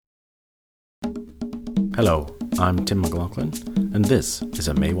Hello, I'm Tim McLaughlin, and this is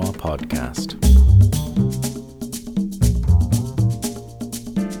a Maiwa podcast.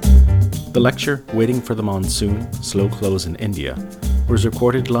 The lecture, Waiting for the Monsoon, Slow Close in India, was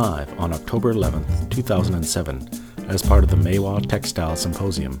recorded live on October 11th, 2007, as part of the Maiwa Textile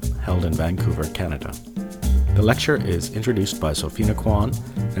Symposium held in Vancouver, Canada. The lecture is introduced by Sofina Kwan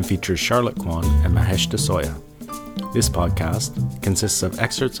and features Charlotte Kwan and Mahesh Dasoya. This podcast consists of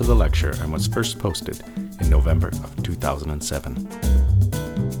excerpts of the lecture and was first posted in November of 2007.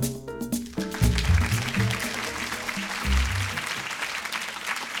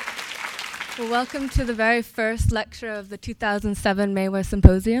 Well, welcome to the very first lecture of the 2007 Maiwa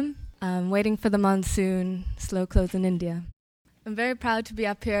Symposium, Waiting for the Monsoon, Slow Close in India. I'm very proud to be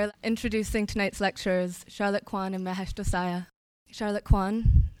up here introducing tonight's lecturers, Charlotte Kwan and Mahesh Dasoya. Charlotte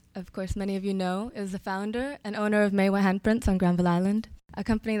Kwan, of course many of you know, is the founder and owner of Maiwa Handprints on Granville Island, a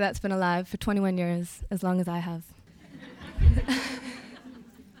company that's been alive for 21 years, as long as I have.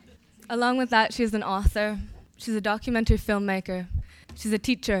 Along with that, she's an author, she's a documentary filmmaker, she's a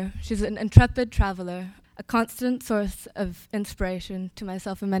teacher, she's an intrepid traveler, a constant source of inspiration to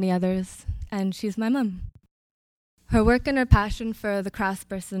myself and many others, and she's my mum. Her work and her passion for the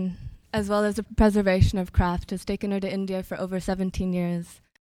craftsperson, as well as the preservation of craft, has taken her to India for over 17 years.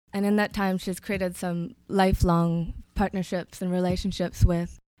 And in that time, she's created some lifelong partnerships and relationships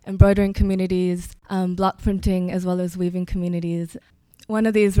with embroidering communities, block printing, as well as weaving communities. One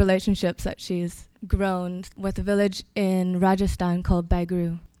of these relationships that she's grown with a village in Rajasthan called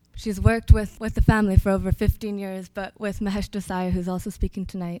Baigru. She's worked with the family for over 15 years, but with Mahesh Dasoya, who's also speaking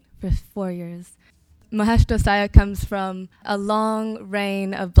tonight, for 4 years. Mahesh Dasoya comes from a long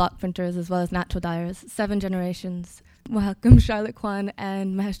reign of block printers as well as natural dyers, 7 generations. Welcome, Charlotte Kwan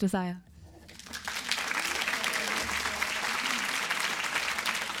and Mahesh Dasoya.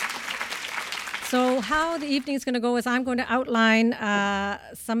 So how the evening is going to go is I'm going to outline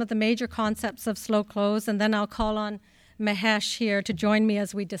some of the major concepts of slow close, and then I'll call on Mahesh here to join me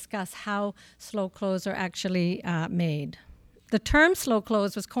as we discuss how slow close are actually made. The term slow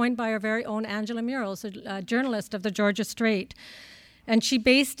close was coined by our very own Angela Murrells, a journalist of the Georgia Strait, and she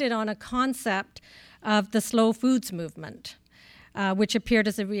based it on a concept of the slow foods movement, which appeared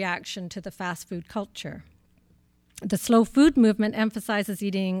as a reaction to the fast food culture. The slow food movement emphasizes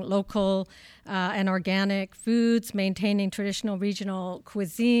eating local and organic foods, maintaining traditional regional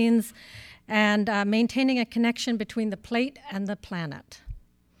cuisines, and maintaining a connection between the plate and the planet.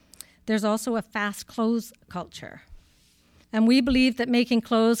 There's also a fast clothes culture. And we believe that making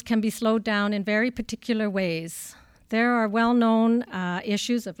clothes can be slowed down in very particular ways. There are well-known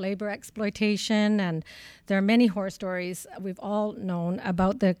issues of labor exploitation, and there are many horror stories we've all known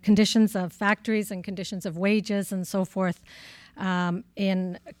about the conditions of factories and conditions of wages and so forth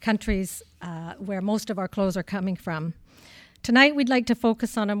in countries where most of our clothes are coming from. Tonight, we'd like to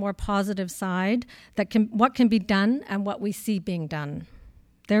focus on a more positive side, what can be done and what we see being done.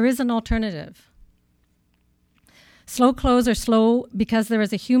 There is an alternative. Slow clothes are slow because there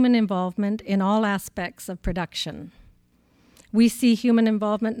is a human involvement in all aspects of production. We see human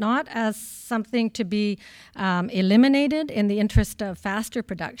involvement not as something to be eliminated in the interest of faster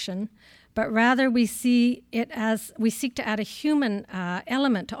production, but rather we see it as we seek to add a human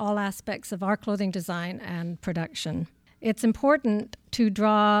element to all aspects of our clothing design and production. It's important to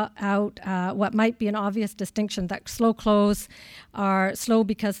draw out what might be an obvious distinction, that slow clothes are slow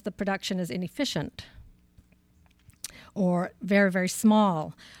because the production is inefficient, or very, very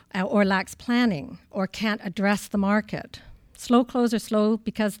small, or lacks planning, or can't address the market. Slow clothes are slow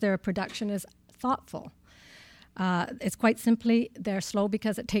because their production is thoughtful. It's quite simply, they're slow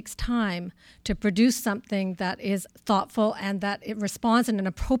because it takes time to produce something that is thoughtful and that it responds in an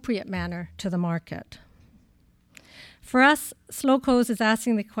appropriate manner to the market. For us, slow clothes is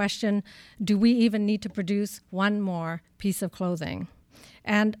asking the question, do we even need to produce one more piece of clothing?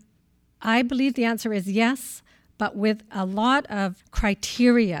 And I believe the answer is yes, but with a lot of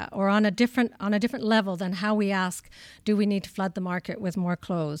criteria, or on a different level than how we ask, do we need to flood the market with more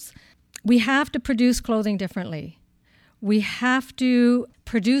clothes? We have to produce clothing differently. We have to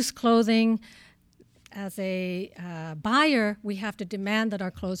produce clothing as a buyer. We have to demand that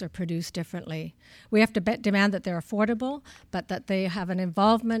our clothes are produced differently. We have to demand that they're affordable, but that they have an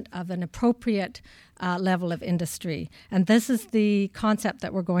involvement of an appropriate level of industry. And this is the concept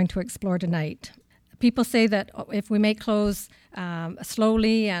that we're going to explore tonight. People say that if we make clothes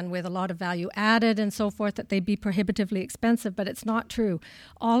slowly and with a lot of value added and so forth, that they'd be prohibitively expensive, but it's not true.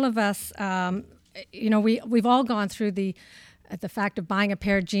 All of us, we've all gone through the fact of buying a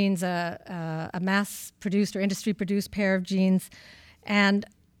pair of jeans, a mass-produced or industry-produced pair of jeans, and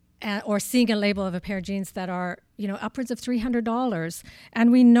or seeing a label of a pair of jeans that are, upwards of $300.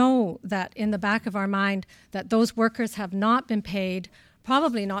 And we know that in the back of our mind that those workers have not been paid,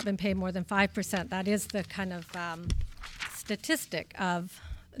 probably not been paid more than 5%. That is the kind of statistic of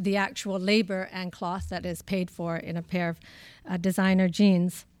the actual labor and cloth that is paid for in a pair of designer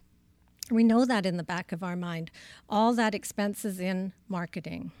jeans. We know that in the back of our mind. All that expense is in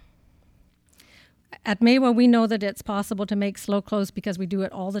marketing. At Mawa, we know that it's possible to make slow clothes because we do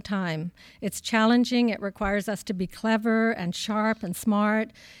it all the time. It's challenging. It requires us to be clever and sharp and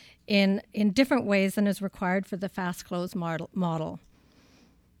smart in different ways than is required for the fast clothes model.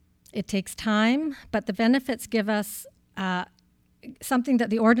 It takes time, but the benefits give us something that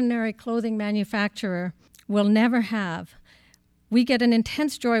the ordinary clothing manufacturer will never have. We get an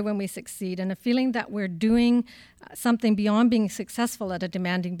intense joy when we succeed and a feeling that we're doing something beyond being successful at a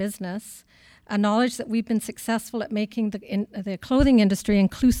demanding business, a knowledge that we've been successful at making the clothing industry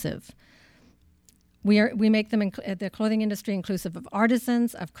inclusive. We make the clothing industry inclusive of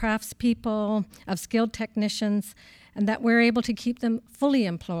artisans, of craftspeople, of skilled technicians, and that we're able to keep them fully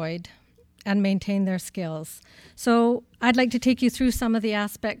employed and maintain their skills. So I'd like to take you through some of the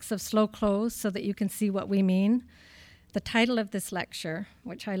aspects of slow clothes so that you can see what we mean. The title of this lecture,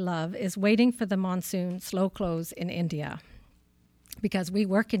 which I love, is Waiting for the Monsoon, Slow Clothes in India, because we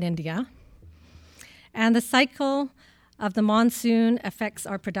work in India. And the cycle of the monsoon affects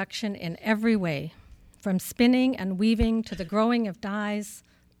our production in every way, from spinning and weaving to the growing of dyes,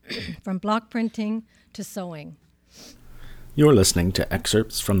 from block printing to sewing. You're listening to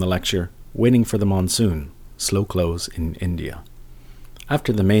excerpts from the lecture Waiting for the Monsoon, Slow Clothes in India.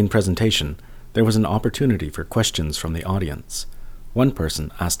 After the main presentation, there was an opportunity for questions from the audience. One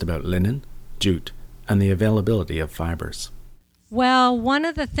person asked about linen, jute, and the availability of fibers. Well, one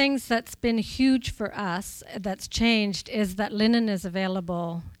of the things that's been huge for us that's changed is that linen is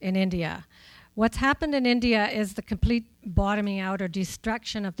available in India. What's happened in India is the complete bottoming out or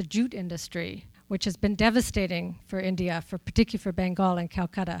destruction of the jute industry, which has been devastating for India, particularly for Bengal and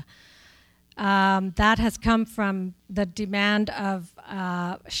Calcutta. That has come from the demand of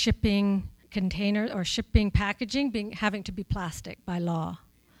shipping container or shipping packaging having to be plastic by law.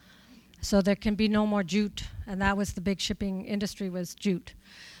 So there can be no more jute, and that was the big shipping industry, was jute.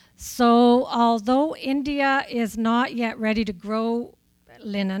 So although India is not yet ready to grow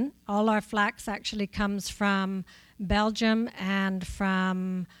linen, all our flax actually comes from Belgium and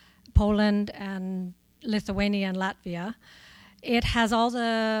from Poland and Lithuania and Latvia. It has all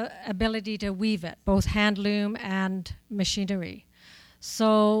the ability to weave it, both handloom and machinery.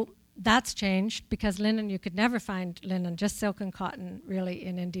 So that's changed because linen, you could never find linen, just silk and cotton really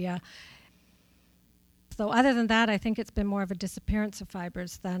in India. So other than that, I think it's been more of a disappearance of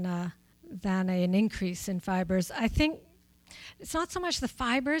fibers than an increase in fibers. I think it's not so much the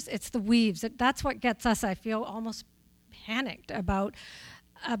fibers, it's the weaves. That's what gets us, I feel, almost panicked about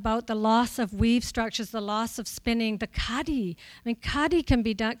the loss of weave structures, the loss of spinning, the khadi. I mean, khadi can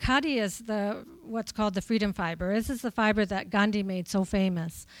be done. Khadi is what's called the freedom fiber. This is the fiber that Gandhi made so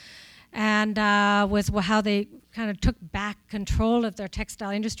famous, and was how they kind of took back control of their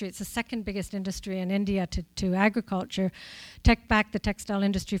textile industry. It's the second biggest industry in India to agriculture. Took back the textile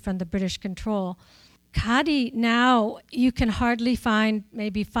industry from the British control. Khadi now, you can hardly find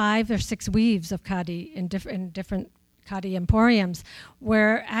maybe 5 or 6 weaves of khadi in different khadi emporiums,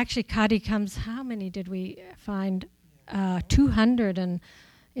 where actually khadi comes, how many did we find? 200, and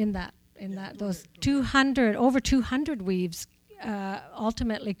those 200, over 200 weaves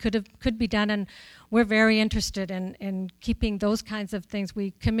ultimately could be done, and we're very interested in keeping those kinds of things.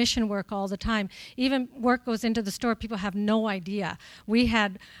 We commission work all the time. Even work goes into the store, people have no idea. We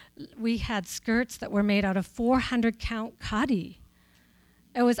had skirts that were made out of 400 count khadi.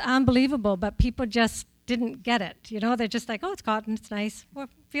 It was unbelievable, but people just didn't get it. They're just like, oh, it's cotton, it's nice, well,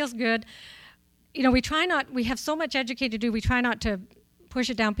 feels good. We have so much educated to do, we try not to push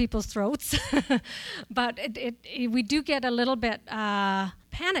it down people's throats, but we do get a little bit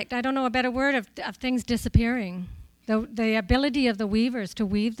panicked, I don't know a better word, of things disappearing. The ability of the weavers to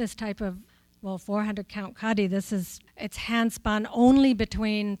weave this type of, 400 count khadi, it's hand spun only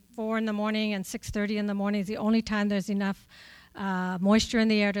between 4 in the morning and 6:30 in the morning is the only time there's enough moisture in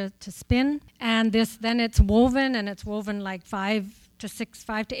the air to spin. And then it's woven, and it's woven like 5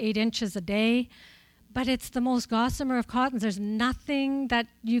 to 8 inches a day. But it's the most gossamer of cottons. There's nothing that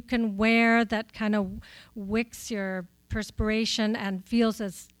you can wear that kind of wicks your perspiration and feels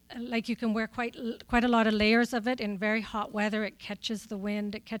as like you can wear quite a lot of layers of it in very hot weather. It catches the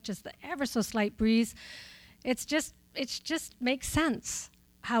wind. It catches the ever so slight breeze. It just makes sense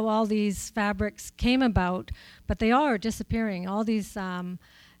how all these fabrics came about, but they are disappearing. All these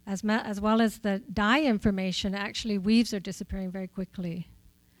as well as the dye information, actually weaves are disappearing very quickly.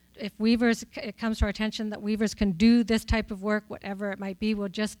 If weavers, it comes to our attention that weavers can do this type of work, whatever it might be, we'll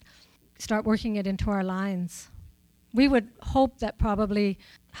just start working it into our lines. We would hope that probably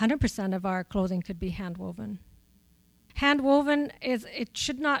 100% of our clothing could be hand-woven. Hand-woven it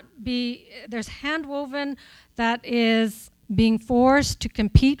should not be, there's hand-woven that is being forced to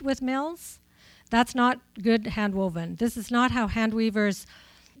compete with mills. That's not good hand-woven. This is not how hand weavers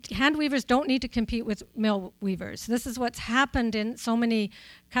don't need to compete with mill weavers. This is what's happened in so many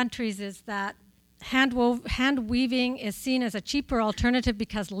countries, is that hand weaving is seen as a cheaper alternative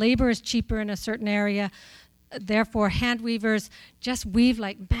because labor is cheaper in a certain area. Therefore, hand weavers just weave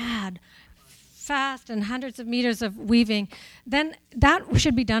like mad, fast, and hundreds of meters of weaving. Then that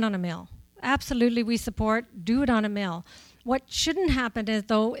should be done on a mill. Absolutely, we support, do it on a mill. What shouldn't happen is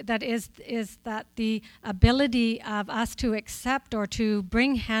that the ability of us to accept or to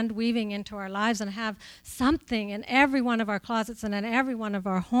bring hand weaving into our lives and have something in every one of our closets and in every one of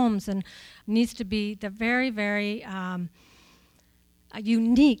our homes, and needs to be the very, very a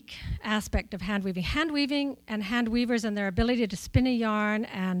unique aspect of hand weaving. Hand weaving and hand weavers and their ability to spin a yarn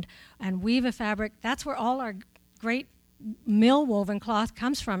and weave a fabric, that's where all our great mill woven cloth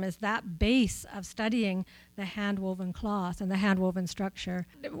comes from, is that base of studying the hand woven cloth and the hand woven structure.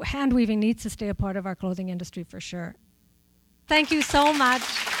 Hand weaving needs to stay a part of our clothing industry for sure. Thank you so much.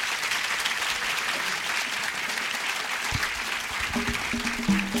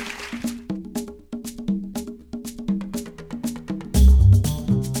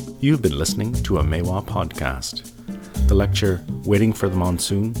 You've been listening to a Maiwah podcast. The lecture, Waiting for the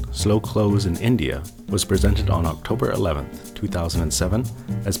Monsoon, Slow Clothes in India, was presented on October 11th, 2007,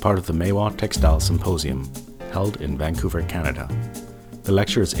 as part of the Maiwah Textile Symposium, held in Vancouver, Canada. The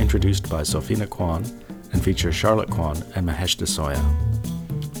lecture is introduced by Sofina Kwan and features Charlotte Kwan and Mahesh Desoya.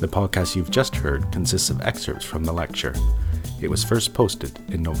 The podcast you've just heard consists of excerpts from the lecture. It was first posted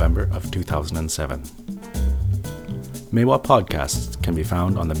in November of 2007. Maiwah podcasts can be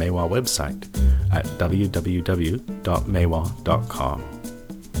found on the Maiwah website at www.maiwah.com.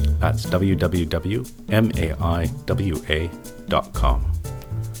 That's www.maiwa.com.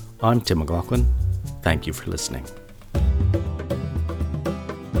 I'm Tim McLaughlin. Thank you for listening.